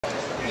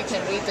you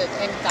can read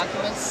any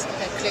documents. You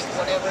can click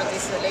whatever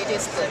this is the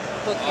latest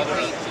book you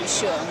read. You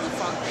show on the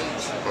front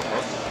page.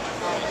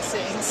 It's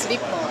in sleep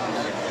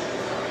mode.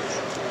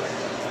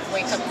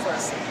 Wake up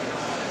first.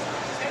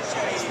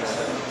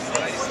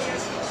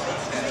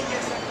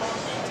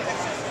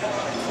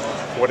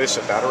 What is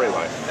the battery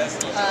life?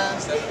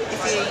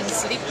 If you're in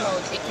sleep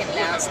mode, it can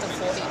last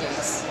 40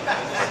 days.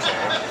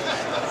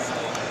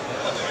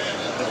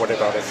 What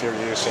about if you're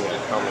using it?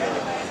 How many,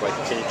 like,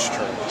 page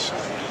turns?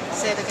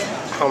 Say it again.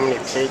 How many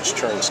page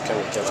turns can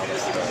you get out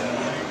of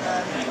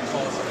that?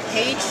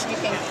 Page, you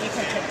can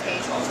turn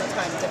page all the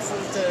time.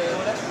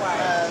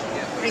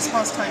 The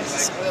response time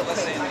is real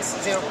quick. It's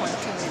 0.2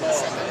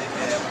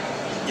 milliseconds.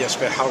 Yes,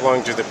 but how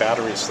long do the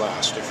batteries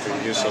last if you're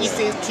using If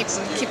it? you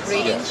keep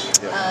reading, Yes,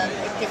 yeah.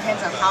 it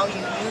depends on how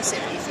you use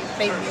it. If you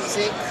play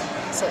music,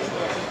 so it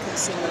will be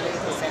consumed a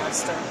little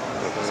faster.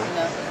 You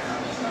know,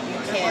 you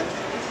can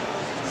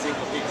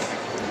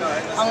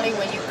only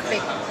when you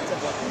click the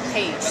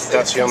page.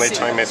 That's the only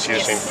time it's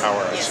using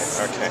power.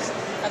 Yes. Okay.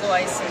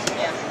 Otherwise,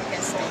 yeah, you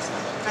can stay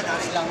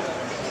longer.